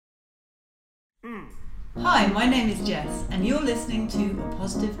Hi, my name is Jess, and you're listening to A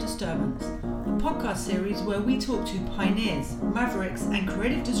Positive Disturbance, a podcast series where we talk to pioneers, mavericks, and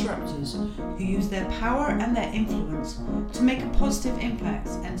creative disruptors who use their power and their influence to make a positive impact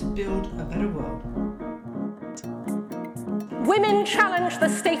and to build a better world. Women challenge the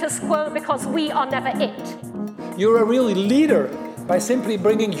status quo because we are never it. You're a real leader by simply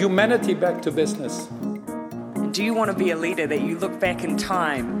bringing humanity back to business. Do you want to be a leader that you look back in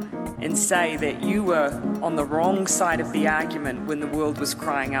time and say that you were on the wrong side of the argument when the world was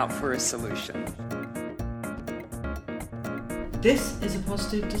crying out for a solution? This is A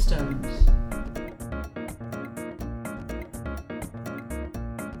Positive Disturbance.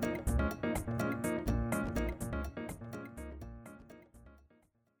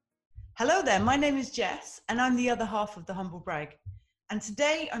 Hello there, my name is Jess, and I'm the other half of the Humble Brag. And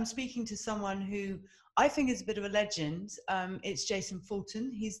today I'm speaking to someone who I think is a bit of a legend. It's Jason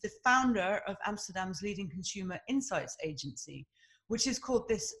Fulton. He's the founder of Amsterdam's leading consumer insights agency, which is called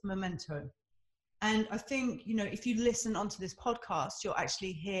This Momento. And I think, if you listen onto this podcast, you'll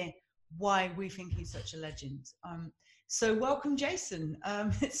actually hear why we think he's such a legend. So welcome, Jason.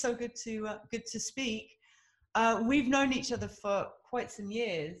 It's so good to speak. We've known each other for quite some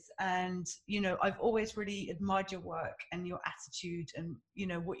years, and I've always really admired your work and your attitude and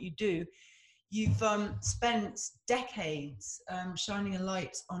what you do. You've spent decades shining a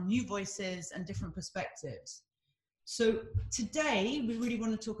light on new voices and different perspectives. So today we really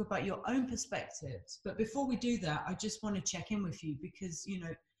want to talk about your own perspectives, but before we do that, I just want to check in with you because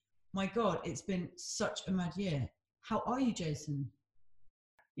my God, it's been such a mad year. How are you, Jason?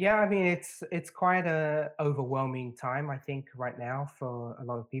 Yeah, I mean, it's quite a overwhelming time, I think, right now for a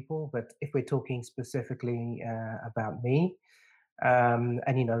lot of people. But if we're talking specifically about me, and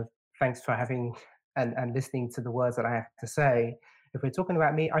thanks for having and listening to the words that I have to say. If we're talking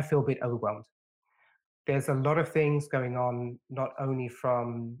about me, I feel a bit overwhelmed. There's a lot of things going on, not only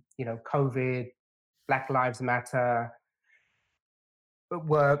from COVID, Black Lives Matter, but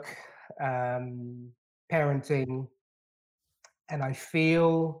work, parenting, and I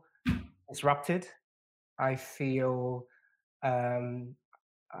feel disrupted. I feel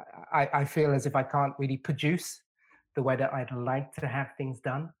I feel as if I can't really produce the way that I'd like to have things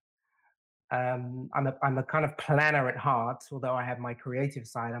done. I'm a kind of planner at heart, although I have my creative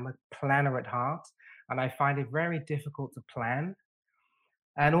side. I'm a planner at heart, and I find it very difficult to plan.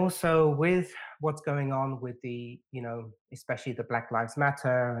 And also with what's going on with the, especially the Black Lives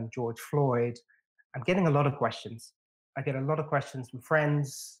Matter and George Floyd, I'm getting a lot of questions. I get a lot of questions from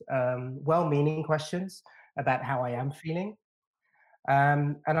friends, well-meaning questions about how I am feeling.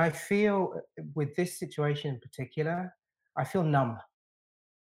 And I feel with this situation in particular, I feel numb.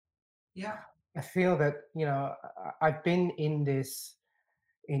 Yeah. I feel that, I've been in this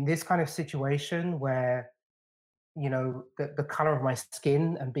kind of situation where, the color of my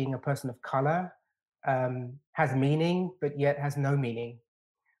skin and being a person of color has meaning, but yet has no meaning.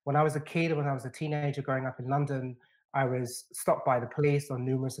 When I was a kid, when I was a teenager growing up in London, I was stopped by the police on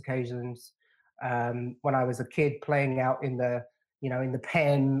numerous occasions. When I was a kid playing out in the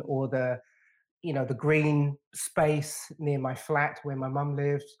pen or the green space near my flat where my mum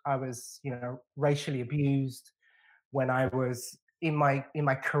lived, I was, racially abused. When I was in my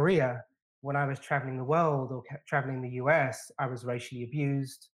career, when I was traveling the world or traveling the US, I was racially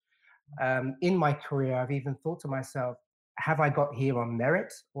abused. In my career, I've even thought to myself, have I got here on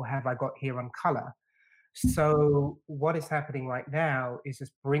merit or have I got here on color? So what is happening right now is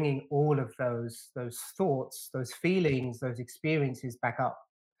just bringing all of those thoughts, those feelings, those experiences back up.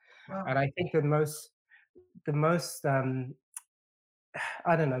 Wow. And I think the most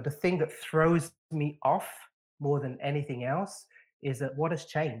I don't know, the thing that throws me off more than anything else is that what has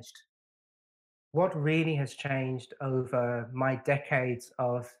changed? What really has changed over my decades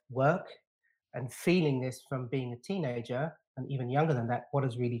of work and feeling this from being a teenager and even younger than that, what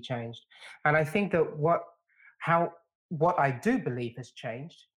has really changed? And I think that what I do believe has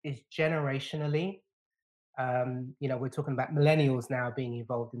changed is generationally. We're talking about millennials now being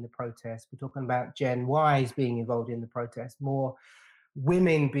involved in the protest. We're talking about Gen Ys being involved in the protest, more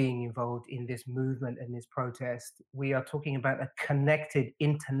women being involved in this movement and this protest. We are talking about a connected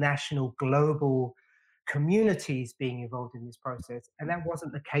international global communities being involved in this process. And that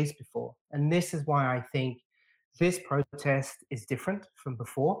wasn't the case before. And this is why I think this protest is different from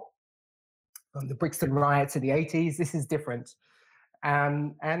before. From the Brixton riots in the 80s, this is different.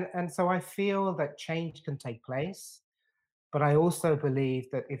 And so I feel that change can take place. But I also believe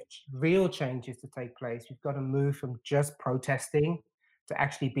that if real change is to take place, we've got to move from just protesting to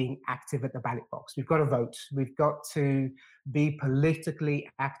actually being active at the ballot box. We've got to vote. We've got to be politically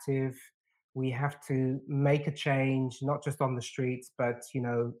active We have to make a change, not just on the streets, but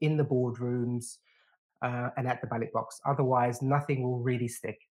in the boardrooms and at the ballot box. Otherwise, nothing will really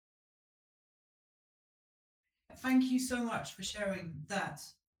stick. Thank you so much for sharing that.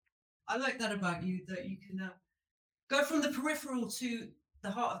 I like that about you, that you can go from the peripheral to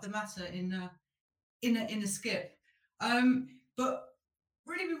the heart of the matter in a skip. But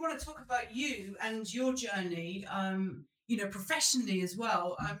really, we want to talk about you and your journey. Professionally as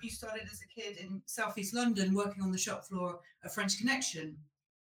well. You started as a kid in Southeast London, working on the shop floor of French Connection.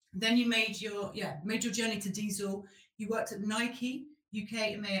 Then you made your journey to Diesel. You worked at Nike,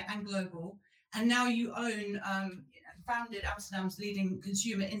 UK, EMEA, and Global, and now you own founded Amsterdam's leading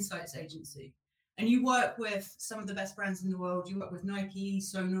consumer insights agency. And you work with some of the best brands in the world. You work with Nike,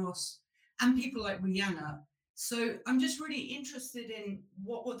 Sonos, and people like Rihanna. So I'm just really interested in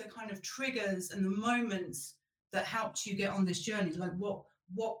what were the kind of triggers and the moments that helped you get on this journey. Like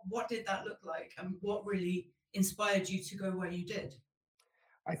what did that look like, and what really inspired you to go where you did?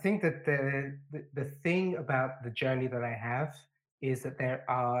 I think that the thing about the journey that I have is that there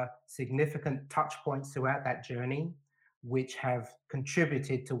are significant touch points throughout that journey which have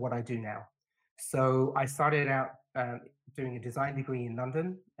contributed to what I do now. So I started out doing a design degree in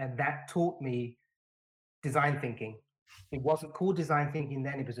London, and that taught me design thinking. It wasn't called design thinking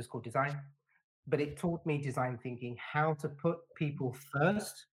then, it was just called design. But it taught me design thinking, how to put people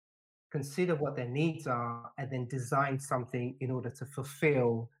first, consider what their needs are, and then design something in order to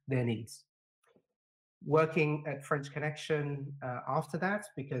fulfill their needs. Working at French Connection after that,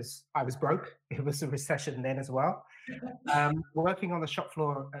 because I was broke, it was a recession then as well. Working on the shop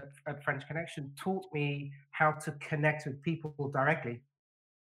floor at French Connection taught me how to connect with people directly.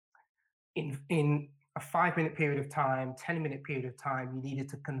 In a 5-minute period of time, 10-minute period of time, you needed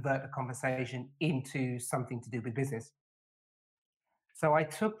to convert a conversation into something to do with business. So I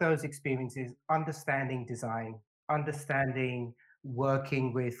took those experiences, understanding design, understanding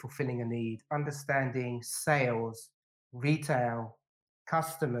working with fulfilling a need, understanding sales, retail,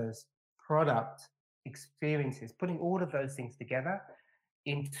 customers, product, experiences, putting all of those things together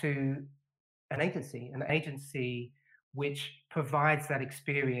into an agency which provides that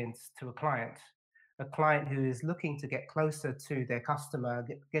experience to a client who is looking to get closer to their customer,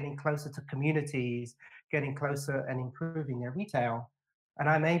 getting closer to communities, getting closer and improving their retail. And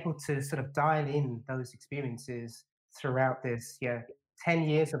I'm able to sort of dial in those experiences throughout this 10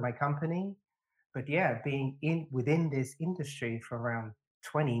 years of my company, but being within this industry for around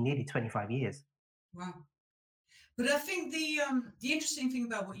 20, nearly 25 years. Wow. But I think the interesting thing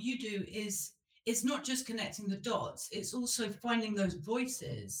about what you do is it's not just connecting the dots, it's also finding those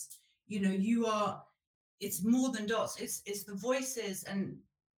voices. It's more than dots, it's the voices, and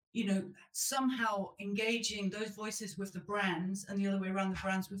somehow engaging those voices with the brands, and the other way around, the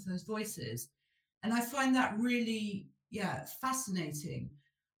brands with those voices. And I find that really fascinating.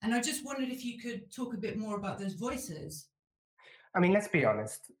 And I just wondered if you could talk a bit more about those voices. I mean, let's be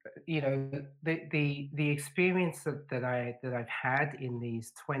honest. The experience that I've had in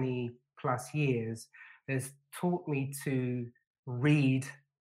these 20 plus years has taught me to read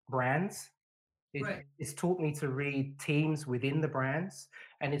brands. Right. It's taught me to read teams within the brands,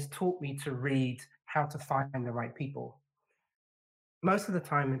 and it's taught me to read how to find the right people. Most of the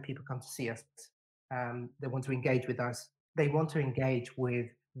time, when people come to see us, they want to engage with us. They want to engage with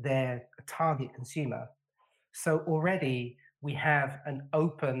their target consumer. So already we have an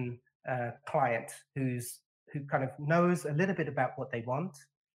open client who kind of knows a little bit about what they want.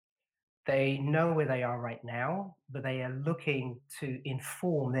 They know where they are right now, but they are looking to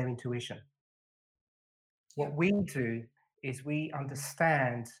inform their intuition. What we do is we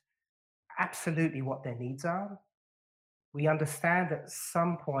understand absolutely what their needs are. We understand at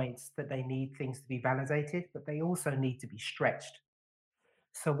some points that they need things to be validated, but they also need to be stretched.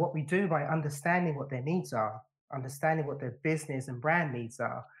 So what we do by understanding what their needs are, understanding what their business and brand needs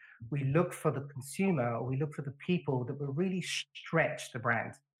are, we look for the consumer, or we look for the people that will really stretch the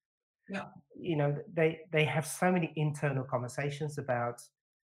brand. Yeah. They have so many internal conversations about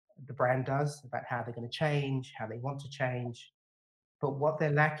the brand does, about how they're going to change, how they want to change. But what they're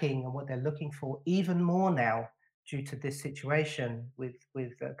lacking and what they're looking for, even more now, due to this situation with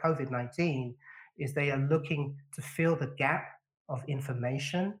COVID-19, is they are looking to fill the gap of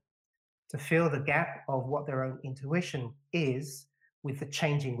information, to fill the gap of what their own intuition is with the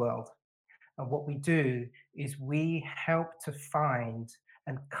changing world. And what we do is we help to find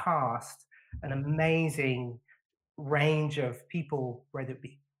and cast an amazing range of people, whether it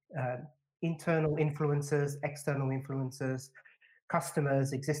be internal influencers, external influencers,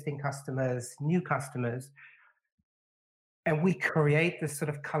 customers, existing customers, new customers, And we create this sort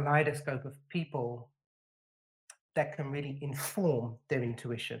of kaleidoscope of people that can really inform their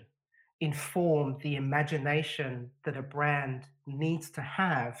intuition, inform the imagination that a brand needs to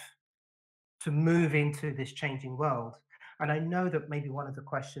have to move into this changing world. And I know that maybe one of the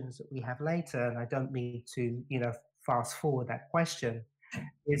questions that we have later, and I don't mean to, fast forward that question,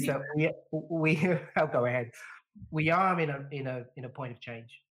 is that I'll go ahead. We are in a point of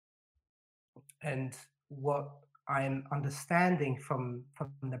change, and what I'm understanding from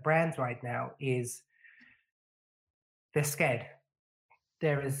the brands right now is they're scared.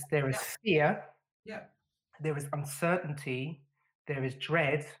 There is fear, Yeah. there is uncertainty, there is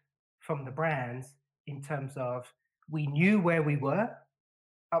dread from the brands in terms of we knew where we were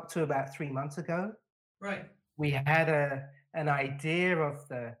up to about 3 months ago. Right. We had an idea of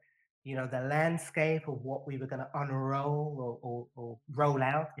the landscape of what we were going to unroll or roll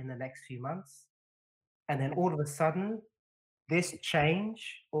out in the next few months. And then all of a sudden, this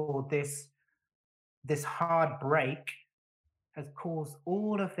change or this hard break has caused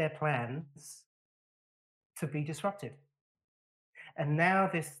all of their plans to be disrupted. And now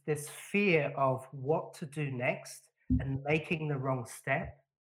this fear of what to do next and making the wrong step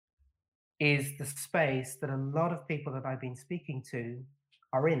is the space that a lot of people that I've been speaking to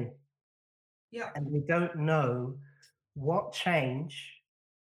are in. Yeah. And they don't know what change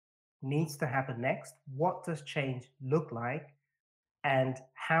needs to happen next. What does change look like? And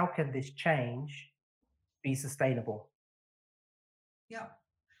how can this change be sustainable? Yeah.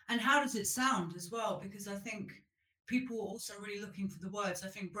 And how does it sound as well? Because I think people are also really looking for the words. I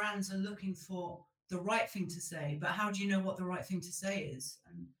think brands are looking for the right thing to say, but how do you know what the right thing to say is?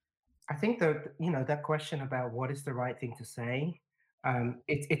 And I think that that question about what is the right thing to say,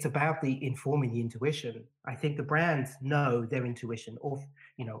 it's about the informing the intuition. I think the brands know their intuition, or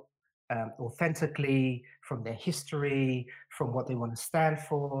authentically from their history, from what they want to stand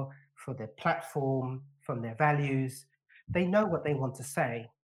for their platform, from their values. They know what they want to say.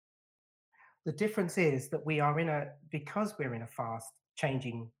 The difference is that because we're in a fast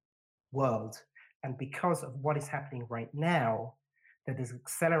changing world, and because of what is happening right now that has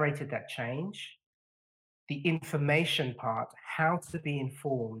accelerated that change, the information part, how to be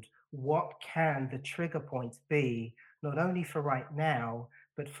informed, what can the trigger points be, not only for right now,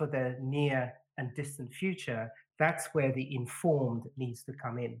 but for the near and distant future, that's where the informed needs to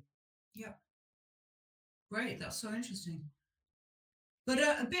come in. yeah, great. That's so interesting. But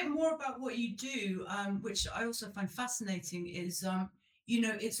a bit more about what you do, which I also find fascinating, is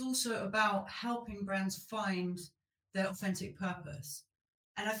it's also about helping brands find their authentic purpose.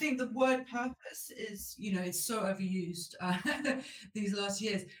 And I think the word purpose is, it's so overused these last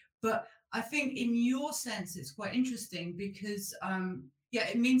years. But I think in your sense, it's quite interesting because,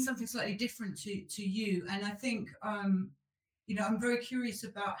 it means something slightly different to you. And I think, I'm very curious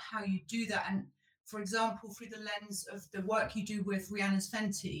about how you do that. And for example, through the lens of the work you do with Rihanna's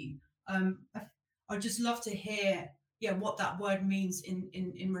Fenty, I'd just love to hear, what that word means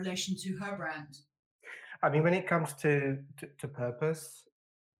in relation to her brand. I mean, when it comes to purpose,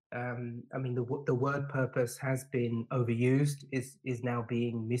 I mean, the word purpose has been overused, is now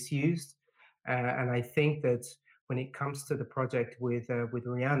being misused, and I think that when it comes to the project with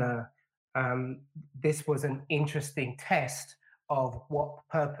Rihanna, this was an interesting test of what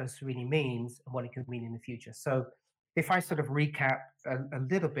purpose really means and what it could mean in the future. So, if I sort of recap a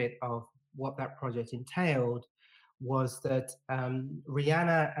little bit of what that project entailed, was that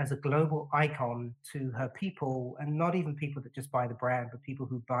Rihanna, as a global icon to her people, and not even people that just buy the brand, but people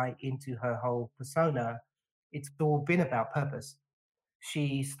who buy into her whole persona, it's all been about purpose.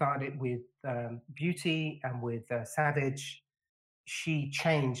 She started with beauty and with Savage. She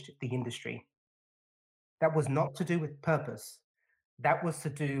changed the industry. That was not to do with purpose. That was to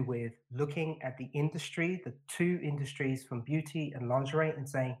do with looking at the industry, the two industries from beauty and lingerie, and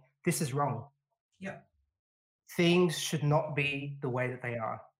saying, this is wrong. Yeah. Things should not be the way that they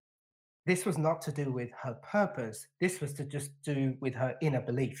are. This was not to do with her purpose. This was to just do with her inner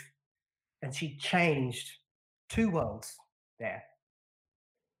belief. And she changed two worlds there.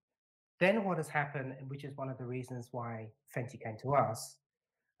 Then what has happened, and which is one of the reasons why Fenty came to us,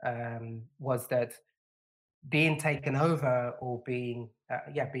 was that being taken over or being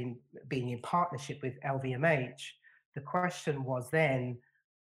in partnership with LVMH, the question was then,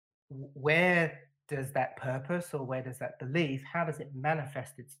 where does that purpose or where does that belief, how does it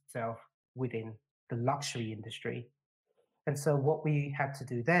manifest itself within the luxury industry? And so what we had to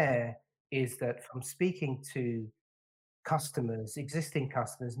do there is that from speaking to customers, existing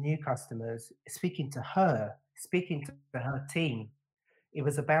customers, new customers, speaking to her team, it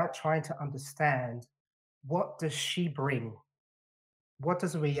was about trying to understand what does she bring? What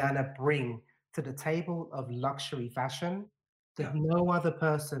does Rihanna bring to the table of luxury fashion Yeah. that no other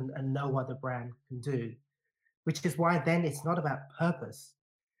person and no other brand can do? Which is why then it's not about purpose.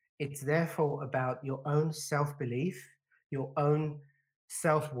 It's therefore about your own self belief, your own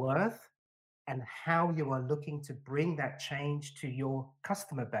self worth, and how you are looking to bring that change to your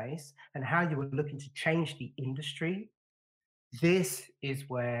customer base and how you are looking to change the industry. This is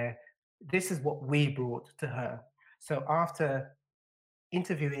where, this is what we brought to her. So after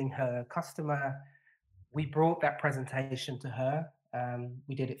interviewing her customer, we brought that presentation to her.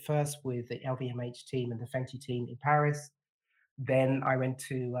 We did it first with the LVMH team and the Fenty team in Paris. Then I went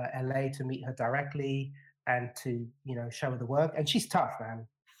to LA to meet her directly and to, show her the work. And she's tough, man.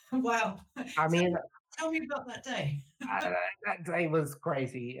 Wow. I mean, Tell me about that day. that day was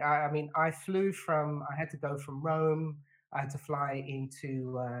crazy. I had to go from Rome. I had to fly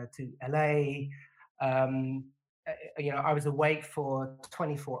into to LA. Um, I was awake for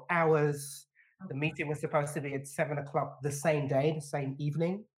 24 hours. The meeting was supposed to be at 7 o'clock the same day, the same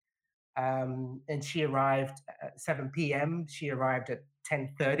evening. And she arrived at 7 p.m. She arrived at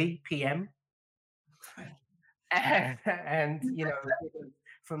 10:30 p.m. And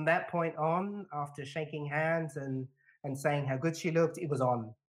from that point on, after shaking hands and saying how good she looked, it was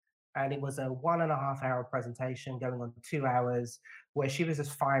on. And it was a 1.5 hour presentation going on 2 hours where she was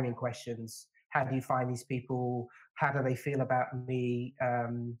just firing questions. How do you find these people? How do they feel about me?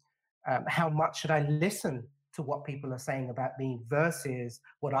 How much should I listen to what people are saying about me versus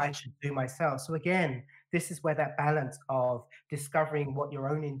what I should do myself? So again, this is where that balance of discovering what your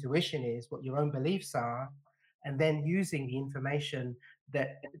own intuition is, what your own beliefs are, and then using the information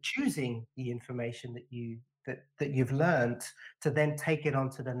choosing the information that you've learned to then take it on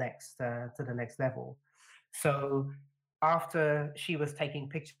to the next level. So after she was taking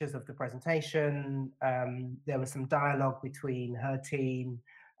pictures of the presentation, there was some dialogue between her team,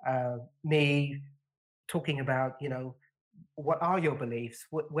 me, talking about, what are your beliefs?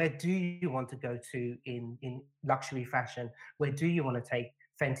 Where do you want to go to in luxury fashion? Where do you want to take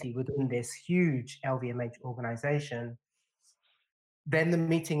Fenty within this huge LVMH organization? Then the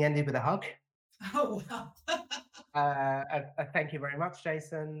meeting ended with a hug. Oh, wow. Thank you very much,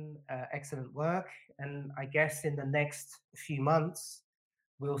 Jason. Excellent work. And I guess in the next few months,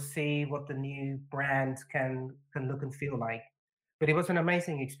 we'll see what the new brand can look and feel like. But it was an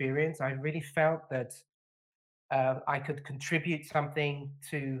amazing experience. I really felt that I could contribute something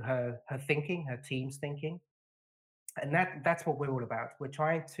to her thinking, her team's thinking, and that's what we're all about. We're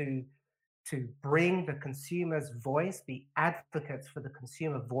trying to bring the consumer's voice, be advocates for the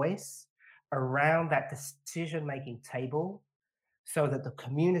consumer voice around that decision-making table, so that the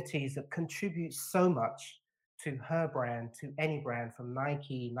communities that contribute so much to her brand, to any brand from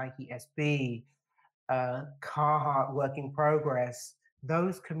Nike, Nike SB, Carhartt, Work in Progress,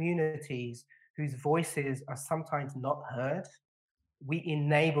 those communities whose voices are sometimes not heard, we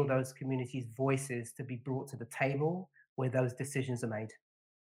enable those communities' voices to be brought to the table where those decisions are made.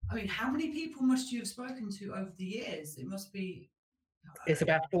 I mean, how many people must you have spoken to over the years? It must be. It's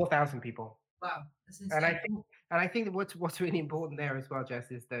about 4,000 people. Wow, that's And insane. I think that what's really important there as well, Jess,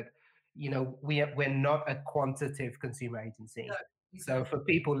 is that we're not a quantitative consumer agency. No, So for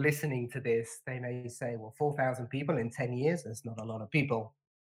people listening to this, they may say, well, 4,000 people in 10 years, that's not a lot of people.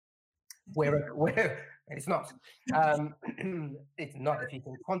 Where it's not. It's not if you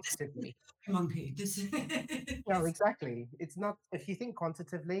think quantitatively. Monkey. This. No, exactly. It's not if you think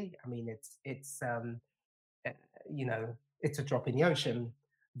quantitatively. I mean, it's it's a drop in the ocean.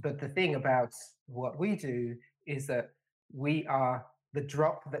 But the thing about what we do is that we are the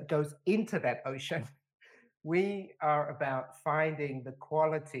drop that goes into that ocean. We are about finding the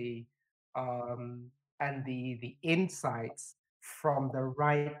quality and the insights from the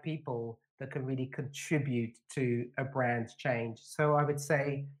right people that can really contribute to a brand's change. So I would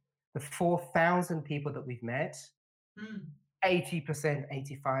say the 4,000 people that we've met, 80%,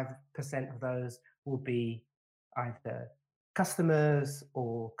 85% of those will be either customers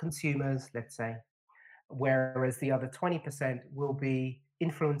or consumers, let's say, whereas the other 20% will be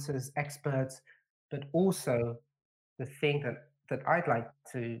influencers, experts, but also the thing that I'd like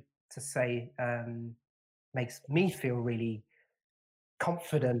to say makes me feel really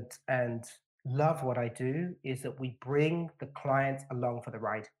confident and love what I do is that we bring the clients along for the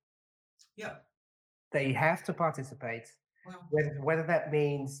ride. Yeah. They have to participate, Wow. whether that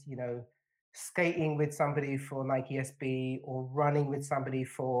means skating with somebody for Nike SB or running with somebody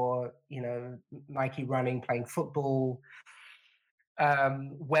for Nike running, playing football,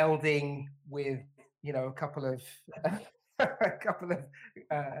 welding with a couple of a couple of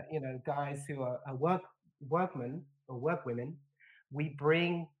guys who are work workmen or workwomen, we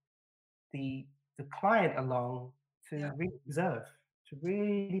bring the client along to Yeah. really observe, to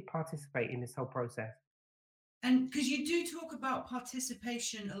really participate in this whole process. And because you do talk about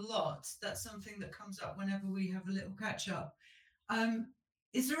participation a lot, that's something that comes up whenever we have a little catch up.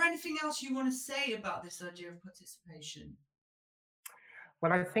 Is there anything else you want to say about this idea of participation?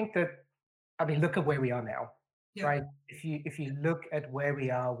 Well, I think that, I mean, look at where we are now, Yeah. right? If you look at where we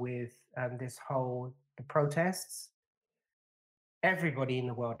are with this whole the protests, everybody in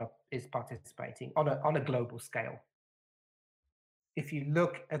the world is participating on a global scale. If you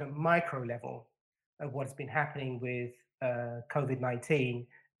look at a micro level of what's been happening with COVID-19,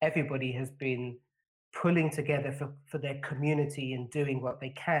 everybody has been pulling together for their community and doing what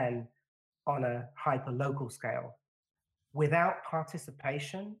they can on a hyper local scale. Without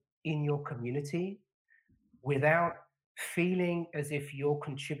participation in your community, without feeling as if you're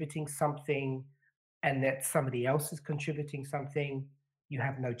contributing something and that somebody else is contributing something, you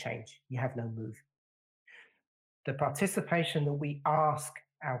have no change, you have no move. The participation that we ask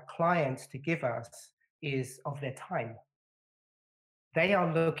our clients to give us is of their time. They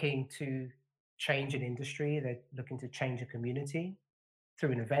are looking to change an industry, they're looking to change a community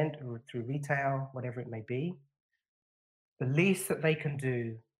through an event or through retail, whatever it may be. The least that they can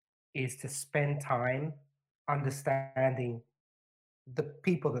do is to spend time understanding the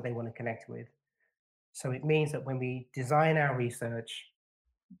people that they want to connect with. So it means that when we design our research,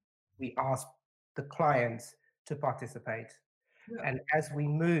 we ask the clients to participate. Yeah. And as we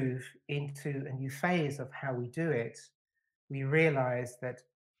move into a new phase of how we do it, we realize that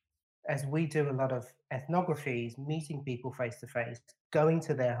as we do a lot of ethnographies, meeting people face to face, going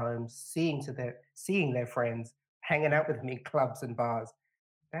to their homes, seeing their friends, hanging out with them in clubs and bars,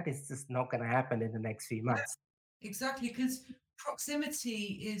 that is just not going to happen in the next few months. Exactly, because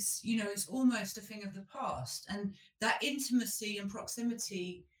proximity is almost a thing of the past, and that intimacy and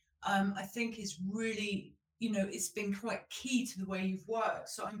proximity, I think, is really, it's been quite key to the way you've worked.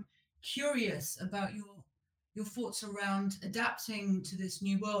 So I'm curious about your thoughts around adapting to this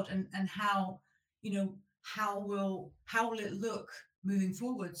new world, and how, how will it look moving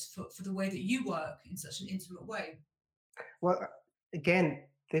forwards for the way that you work in such an intimate way? Well, again,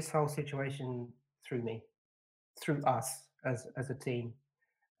 this whole situation through me, through us as a team,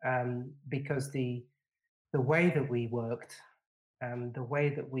 because the way that we worked, the way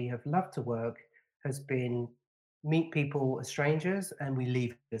that we have loved to work, has been meet people as strangers and we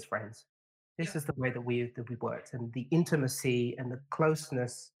leave as friends. This Yeah. is the way that we worked, and the intimacy and the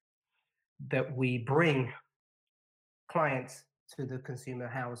closeness that we bring clients to the consumer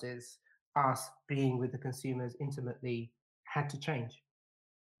houses, us being with the consumers intimately, had to change.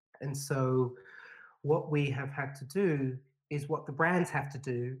 And so what we have had to do is what the brands have to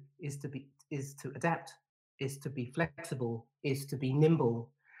do is to adapt, is to be flexible, is to be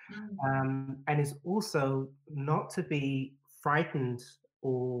nimble, and is also not to be frightened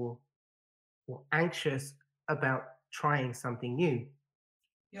or anxious about trying something new.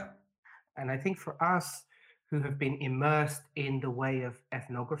 Yeah. And I think for us who have been immersed in the way of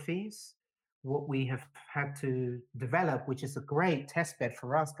ethnographies, what we have had to develop, which is a great test bed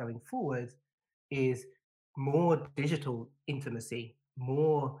for us going forward, is more digital intimacy,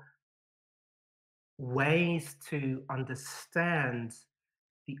 more ways to understand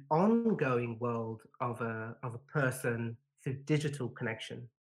the ongoing world of a person through digital connection.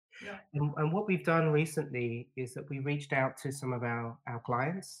 Yeah. And what we've done recently is that we reached out to some of our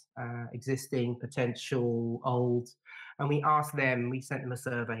clients, existing, potential, old, and we asked them, we sent them a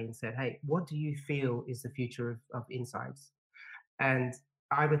survey and said, hey, what do you feel is the future of insights? And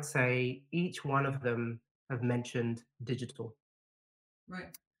I would say each one of them have mentioned digital.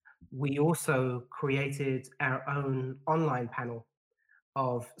 Right. We also created our own online panel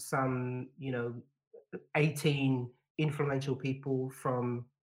of some, 18 influential people from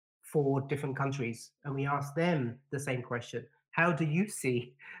 4 different countries. And we asked them the same question. How do you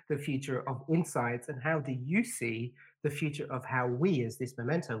see the future of insights? And how do you see the future of how we as this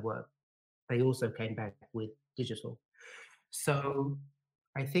Memento work? They also came back with digital. So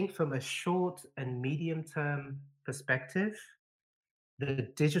I think from a short and medium term perspective, the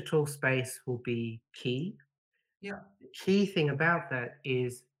digital space will be key. Yeah. The key thing about that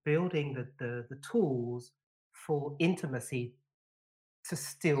is building the tools for intimacy to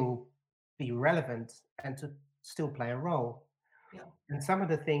still be relevant and to still play a role. Yeah. And some of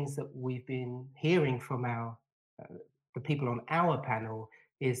the things that we've been hearing from the people on our panel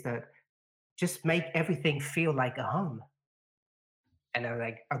is that just make everything feel like a home. And I'm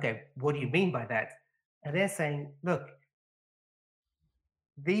like, okay, what do you mean by that? And they're saying, look,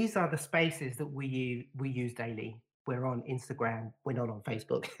 these are the spaces that we use daily. We're on Instagram, we're not on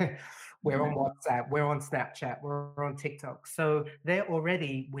Facebook. We're on WhatsApp, we're on Snapchat, we're on TikTok. So they're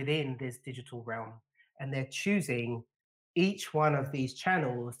already within this digital realm, and they're choosing each one of these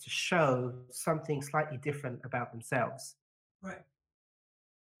channels to show something slightly different about themselves. Right.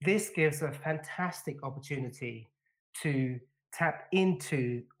 This gives a fantastic opportunity to tap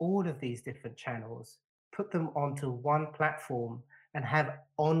into all of these different channels, put them onto one platform, and have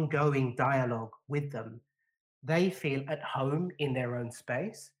ongoing dialogue with them. They feel at home in their own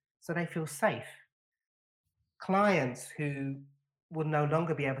space, so they feel safe. Clients who will no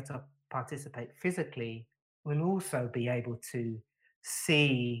longer be able to participate physically will also be able to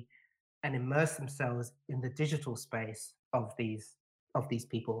see and immerse themselves in the digital space of these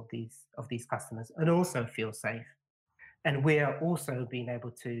people, of these customers, and also feel safe. And we are also being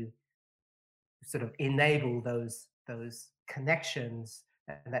able to sort of enable those connections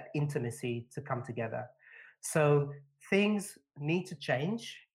and that intimacy to come together. So things need to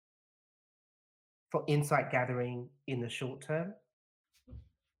change for insight gathering in the short term.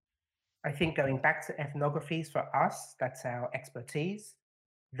 I think going back to ethnographies for us, that's our expertise,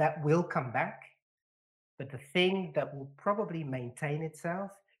 that will come back. But the thing that will probably maintain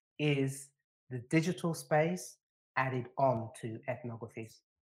itself is the digital space added on to ethnographies.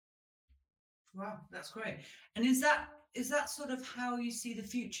 Wow, that's great. And is that sort of how you see the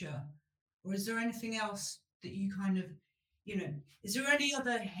future, or is there anything else that you kind of, is there any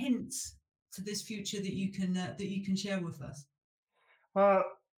other hints to this future that you can share with us? Well,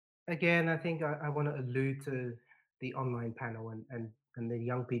 again, I think I want to allude to the online panel and the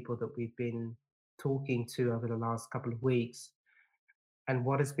young people that we've been talking to over the last couple of weeks. And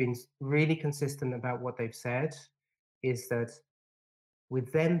what has been really consistent about what they've said is that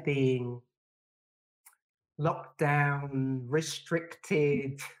with them being locked down,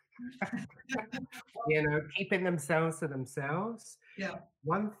 restricted, keeping themselves to themselves, Yeah.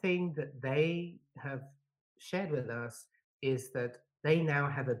 one thing that they have shared with us is that they now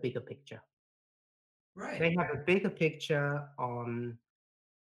have a bigger picture. Right. They have a bigger picture on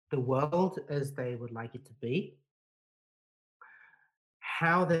the world as they would like it to be,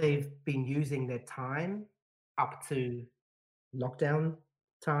 how they've been using their time up to lockdown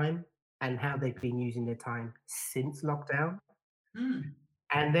time, and how they've been using their time since lockdown. Mm.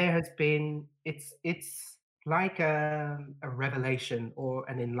 And there has been, it's like a revelation or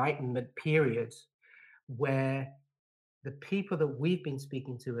an enlightenment period where the people that we've been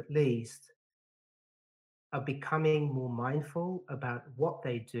speaking to, at least, are becoming more mindful about what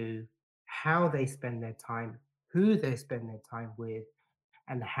they do, how they spend their time, who they spend their time with,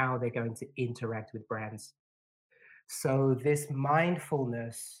 and how they're going to interact with brands. So, this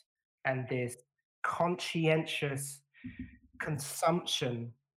mindfulness and this conscientious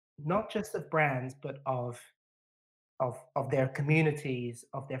consumption, not just of brands, but of their communities,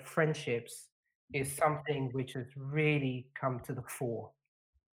 of their friendships, is something which has really come to the fore.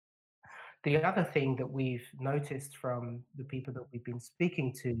 The other thing that we've noticed from the people that we've been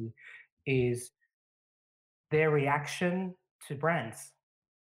speaking to is their reaction to brands.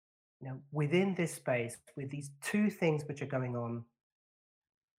 Within this space, with these two things which are going on,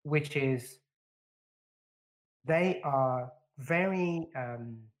 which is they are very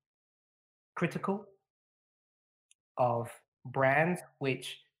critical of brands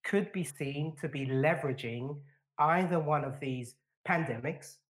which could be seen to be leveraging either one of these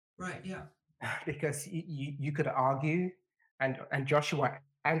pandemics. Right. Yeah. Because you could argue, and Joshua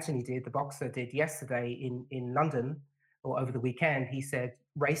Anthony did, the boxer did yesterday in London or over the weekend, he said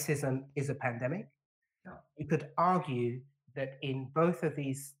racism is a pandemic. Yeah. You could argue that in both of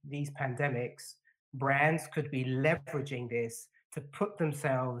these pandemics, brands could be leveraging this to put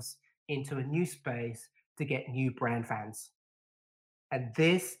themselves into a new space to get new brand fans. And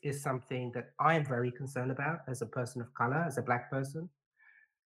this is something that I am very concerned about as a person of color, as a Black person.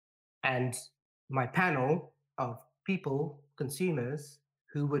 And my panel of people, consumers,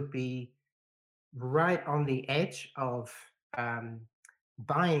 who would be right on the edge of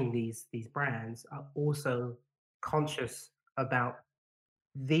buying these brands are also conscious about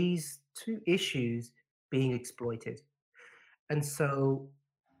these two issues being exploited. And so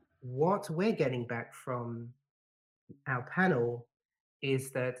what we're getting back from our panel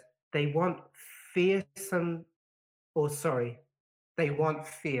is that they want fearsome, or sorry, they want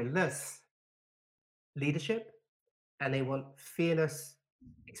fearless leadership, and they want fearless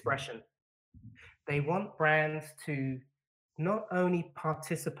expression. They want brands to not only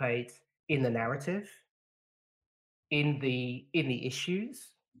participate in the narrative, in the issues,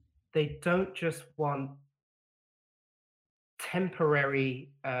 they don't just want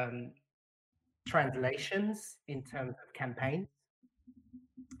temporary translations in terms of campaigns.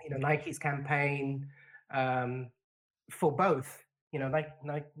 Nike's campaign for both.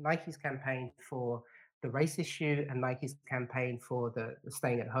 Nike's campaign for the race issue and Nike's campaign for the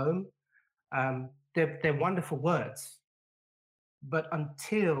staying at home. They're wonderful words, but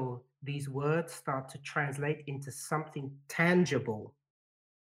until these words start to translate into something tangible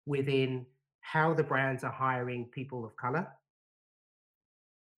within how the brands are hiring people of color,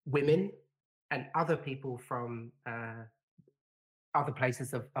 women, and other people from other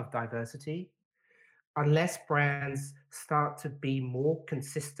places of diversity, unless brands start to be more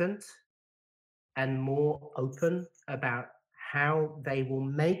consistent and more open about how they will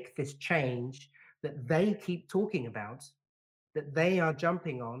make this change that they keep talking about, that they are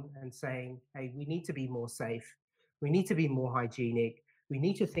jumping on and saying, hey, we need to be more safe, we need to be more hygienic, we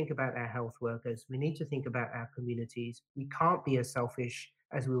need to think about our health workers, we need to think about our communities, we can't be as selfish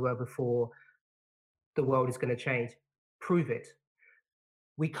as we were before, the world is going to change. Prove it.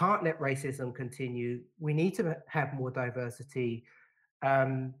 We can't let racism continue. We need to have more diversity.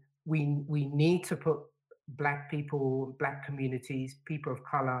 We need to put Black people, Black communities, people of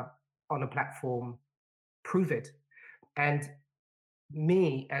color on a platform. Prove it. And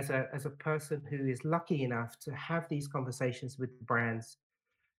me, as a person who is lucky enough to have these conversations with the brands,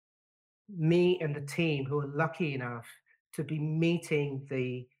 me and the team who are lucky enough to be meeting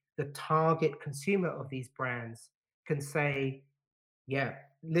the target consumer of these brands, can say, yeah,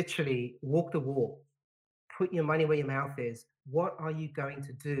 literally walk the walk, put your money where your mouth is. What are you going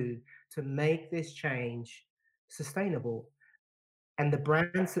to do to make this change sustainable? And the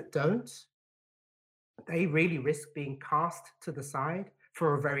brands that don't, they really risk being cast to the side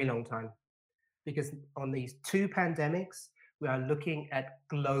for a very long time. Because on these two pandemics, we are looking at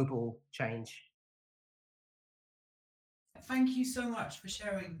global change. Thank you so much for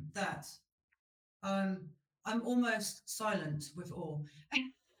sharing that. I'm almost silent with awe.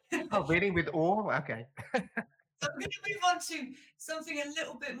 Oh, really? With awe? Okay. So I'm going to move on to something a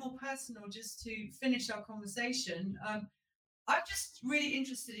little bit more personal, just to finish our conversation. I'm just really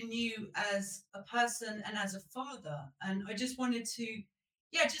interested in you as a person and as a father, and I just wanted to,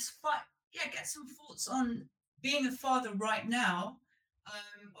 get some thoughts on being a father right now.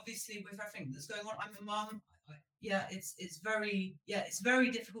 Obviously, with everything that's going on, I'm a mum. It's very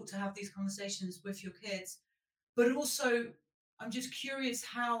difficult to have these conversations with your kids, but also I'm just curious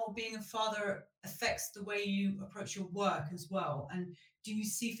how being a father affects the way you approach your work as well. And do you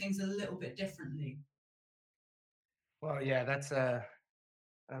see things a little bit differently? Well, yeah, that's a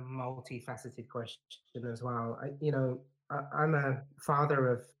multifaceted question as well. I'm a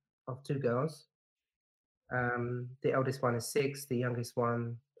father of two girls. The eldest one is 6, the youngest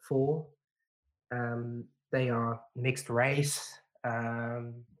one 4. They are mixed race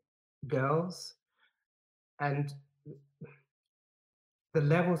girls, and the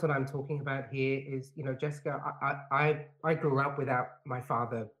levels that I'm talking about here is, Jessica, I grew up without my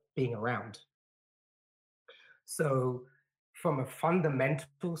father being around. So from a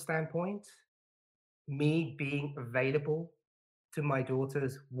fundamental standpoint, me being available to my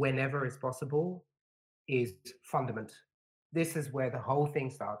daughters whenever is possible is fundamental. This is where the whole thing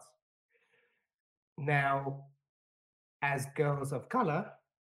starts. Now, as girls of color,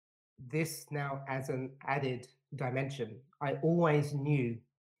 this now adds an added dimension. I always knew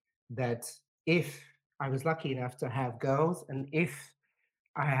that if I was lucky enough to have girls, and if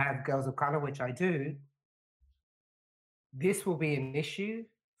I have girls of color, which I do, this will be an issue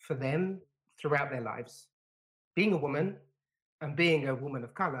for them throughout their lives. Being a woman and being a woman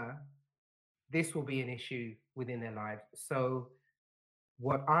of color, this will be an issue within their lives. So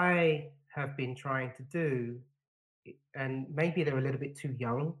what I have been trying to do, and maybe they're a little bit too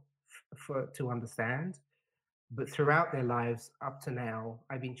young to understand, but throughout their lives up to now,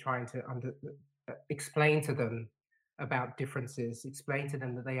 I've been trying to explain to them about differences, explain to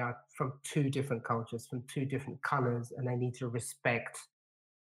them that they are from two different cultures, from two different colors, and they need to respect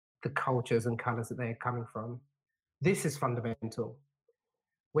the cultures and colors that they're coming from. This is fundamental.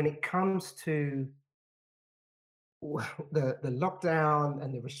 When it comes to the lockdown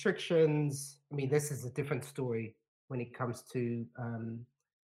and the restrictions, I mean, this is a different story when it comes to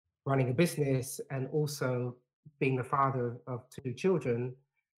running a business and also being the father of 2 children.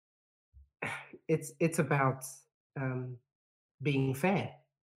 It's about being fair.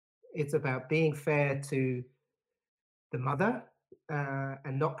 It's about being fair to the mother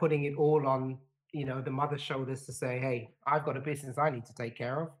and not putting it all on, the mother's shoulders to say, hey, I've got a business I need to take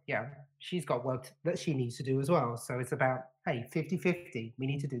care of. Yeah, she's got work that she needs to do as well. So it's about, hey, 50-50. We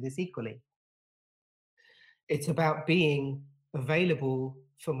need to do this equally. It's about being available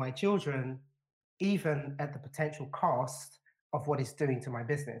for my children, even at the potential cost of what it's doing to my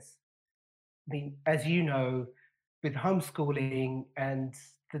business. I mean, as you know, with homeschooling and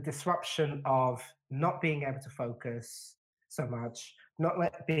the disruption of not being able to focus so much, not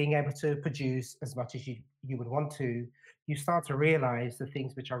being able to produce as much as you would want to, you start to realize the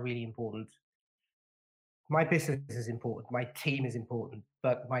things which are really important. My business is important, my team is important,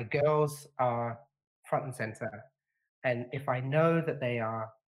 but my girls are front and center. And if I know that they are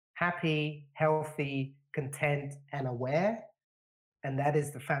happy, healthy, content, and aware, and that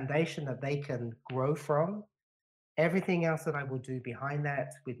is the foundation that they can grow from, everything else that I will do behind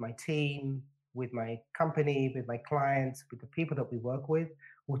that with my team, with my company, with my clients, with the people that we work with,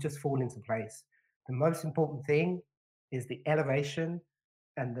 will just fall into place. The most important thing is the elevation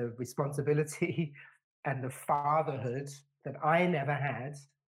and the responsibility and the fatherhood that I never had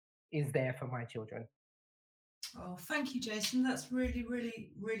is there for my children. Oh, thank you, Jason. That's really,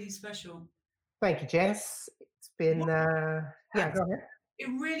 really, really special. Thank you, Jess. It's been, yeah, go ahead. It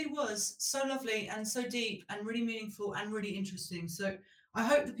really was so lovely and so deep and really meaningful and really interesting. So I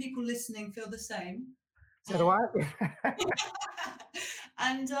hope the people listening feel the same. So do I.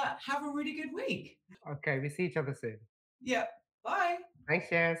 And have a really good week. Okay, we see each other soon. Yeah. Bye. Thanks,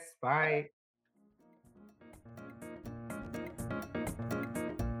 Jess. Bye.